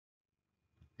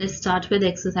Let's start with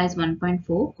exercise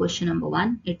 1.4. Question number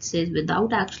 1. It says,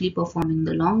 without actually performing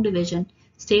the long division,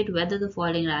 state whether the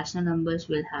following rational numbers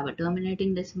will have a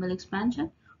terminating decimal expansion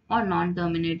or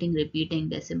non-terminating repeating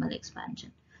decimal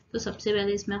expansion. तो सबसे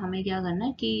पहले इसमें हमें क्या करना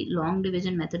है कि long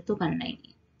division method तो करना ही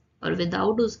नहीं और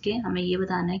विदाउट उसके हमें ये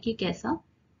बताना है कि कैसा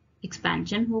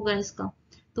एक्सपेंशन होगा इसका.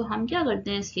 तो हम क्या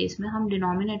करते हैं इस केस में, हम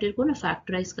डिनोमिनेटर को ना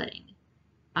फैक्टराइज करेंगे.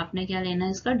 आपने क्या लेना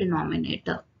है इसका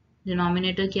डिनोमिनेटर.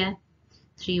 डिनोमिनेटर क्या है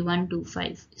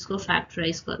 3125. इसको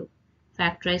फैक्टराइज करो.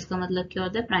 फैक्टराइज का मतलब क्या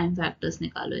होता है, प्राइम फैक्टर्स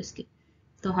निकालो इसके.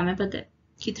 तो हमें पता है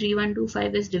कि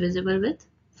 3125 is divisible with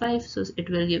 5, so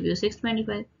it will give you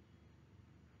 625.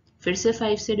 फिर से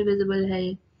 5 से डिविजिबल है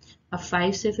ये. अब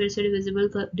 5 से फिर से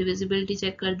डिविजिबिलिटी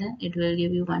चेक कर दें, इट विल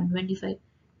गिव यू 125.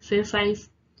 फिर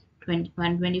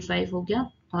 125 हो गया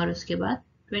और उसके बाद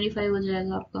 25 हो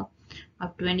जाएगा आपका.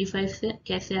 अब 25 से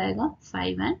कैसे आएगा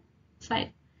 5 and 5.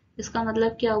 इसका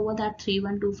मतलब क्या हुआ, that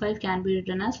 3125 can be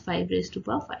written as 5 raised to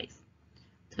power 5.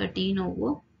 13 over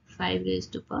 5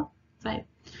 raised to power 5.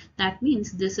 That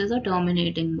means this is a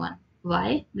terminating one.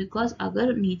 Why? Because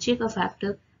अगर नीचे का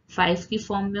फैक्टर 5 की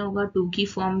फॉर्म में होगा, 2 की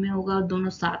फॉर्म में होगा और दोनों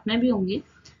साथ में भी होंगे,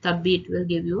 तब भी it will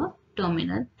give you a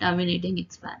terminating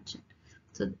expansion.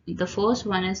 So the first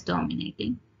one is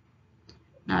terminating.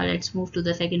 Now let's move to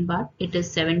the second part. It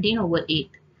is 17 over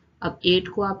 8. अब 8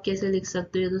 को आप कैसे लिख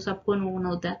सकते हो, ये तो सबको नोन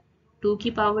होता है. 2 की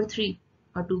पावर 3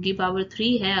 और 2 की पावर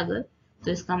 3 है अगर,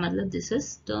 तो इसका मतलब दिस इज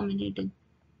टर्मिनेटिंग.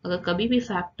 अगर कभी भी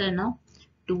फैक्टर ना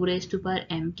 2 रेज टू पावर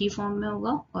m की फॉर्म में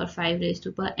होगा और 5 रेज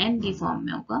टू पावर n की फॉर्म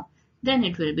में होगा, then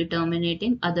it will be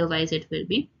terminating, otherwise it will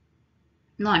be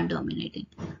non terminating.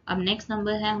 अब नेक्स्ट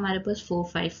नंबर है हमारे पास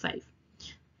 455.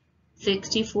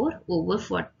 64 over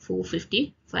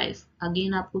 455.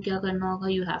 अगेन आपको क्या करना होगा,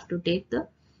 you have to take the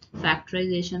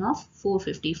factorization of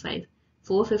 455.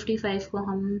 455 को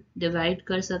हम डिवाइड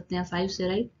कर सकते हैं 5 से,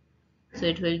 right. So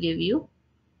it will give you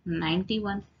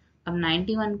 91. अब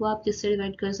 91 को आप किससे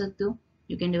डिवाइड कर सकते हो,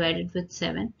 you can divide it with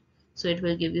 7, so it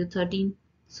will give you 13.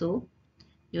 So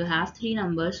you have 3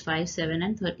 numbers 5, 7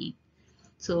 and 13.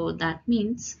 So that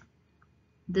means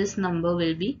this number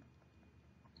will be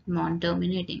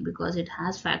non-terminating because it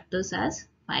has factors as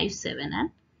 5, 7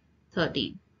 and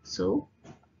 13. So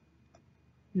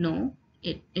no,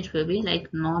 it will be like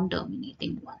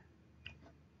non-terminating one.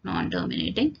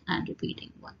 Non-terminating and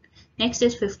repeating one. Next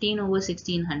is 15 over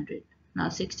 1600. Now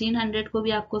 1600 को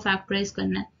भी आपको factorise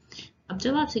करना है. अब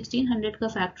जब आप 1600 का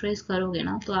factorise करोगे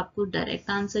ना, तो आपको डायरेक्ट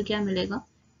आंसर क्या मिलेगा,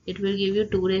 it will give you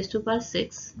 2 raised to power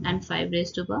 6 and 5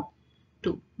 raised to power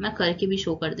 2. मैं करके भी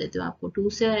शो कर देती हूँ आपको. 2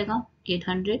 से आएगा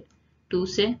 800, 2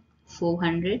 से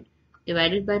 400,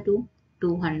 divided by 2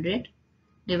 200,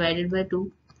 divided by 2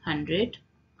 100,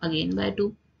 again by 2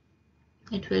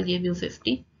 it will give you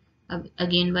 50,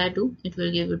 again by 2 it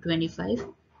will give you 25,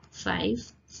 5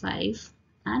 5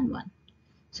 and 1.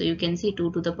 So you can see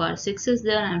 2 to the power 6 is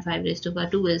there and 5 raised to power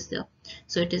 2 is there.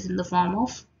 So it is in the form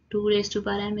of 2 raised to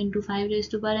power m into 5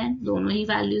 raised to power n. दोनों ही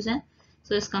values हैं.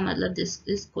 So इसका मतलब this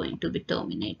is going to be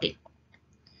terminating.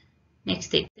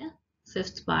 Next देखते हैं.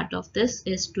 Fifth part of this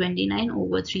is 29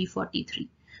 over 343.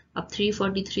 अब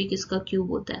 343 किसका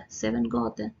cube होता है, 7 का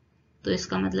होता है. तो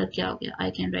इसका मतलब क्या हो गया, I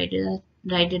can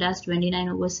write it as 29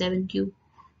 over 7 cube.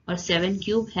 और 7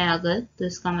 क्यूब है अगर, तो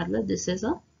इसका मतलब this is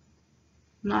a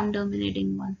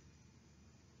non-terminating one.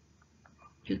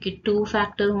 क्योंकि 2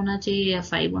 फैक्टर होना चाहिए या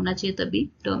 5 होना चाहिए तभी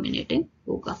टर्मिनेटिंग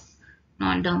होगा.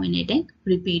 Non terminating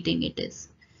repeating it is.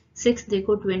 6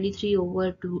 देखो 23 over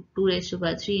 2 raised to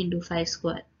power 3 into 5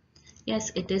 square.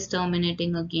 Yes, it is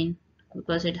terminating again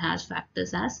because it has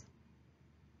factors as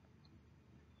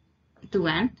 2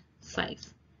 and 5.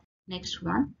 Next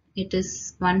one, it is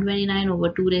 129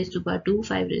 over 2 raised to power 2,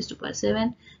 5 raised to power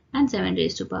 7 and 7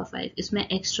 raised to power 5. इसमें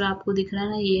extra आपको दिख रहा है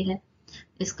ना, ये है.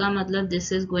 इसका मतलब this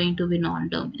is going to be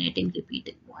non-terminating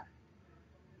repeating one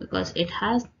because it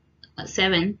has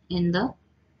 7 in the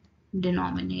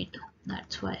denominator.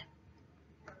 That's why.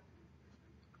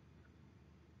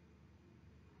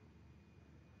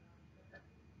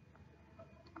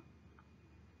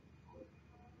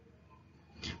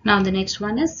 Now the next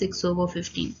one is 6 over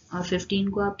 15. और 15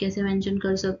 को आप कैसे मेंशन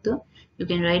कर सकते हो, you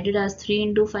can write it as 3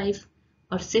 into 5.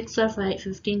 और 6 और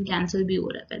 15 कैंसिल भी हो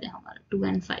रहा है पहले हमारा 2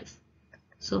 and 5.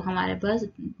 सो हमारे पास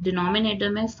डिनोमिनेटर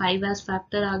में 5 एज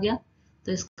फैक्टर आ गया,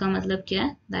 तो इसका मतलब क्या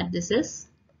है, that this is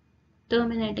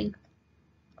terminating.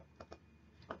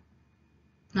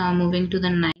 Now moving to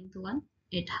the 9th one,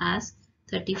 it has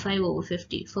 35 over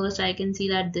 50. First I can see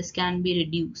that this can be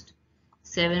reduced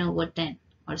 7 over 10.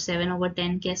 और 7 over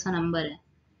 10 कैसा नंबर है,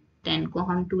 10 को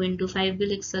हम 2 into 5 भी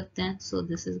लिख सकते हैं. So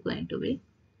this is going to be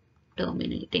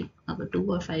terminating. अगर 2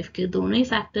 और 5 के दोनों ही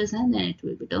फैक्टर्स हैं then it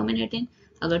will be terminating.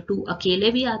 अगर 2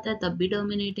 अकेले भी आता है तब भी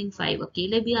टर्मिनेटिंग, 5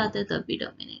 अकेले भी आता है तब भी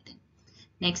टर्मिनेटिंग।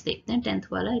 नेक्स्ट देखते हैं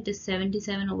 10th वाला, इट इज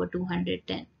 77 over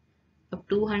 210। अब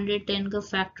 210 का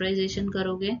फैक्टराइजेशन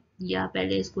करोगे या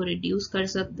पहले इसको रिड्यूस कर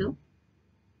सकते हो।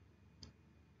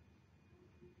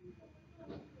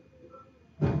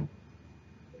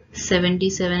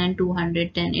 $77 and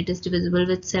 210, it is divisible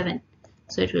with 7,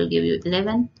 so it will give you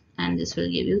 11 and this will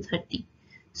give you 30.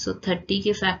 So 30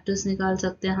 के factors निकाल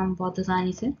सकते हैं हम बहुत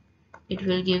आसानी से। It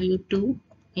will give you 2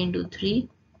 into 3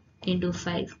 into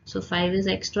 5, so 5 is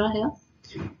extra here,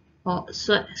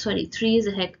 sorry 3 is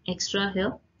extra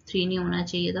here, 3 नहीं होना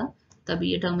चाहिए था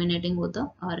तभी ये terminating होता,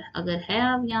 और अगर है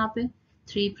अब यहाँ पे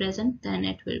 3 present then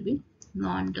it will be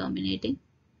non-terminating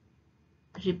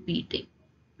repeating.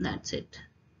 That's it.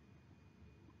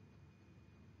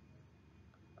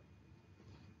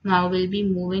 Now we'll be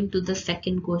moving to the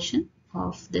second question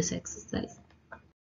of this exercise.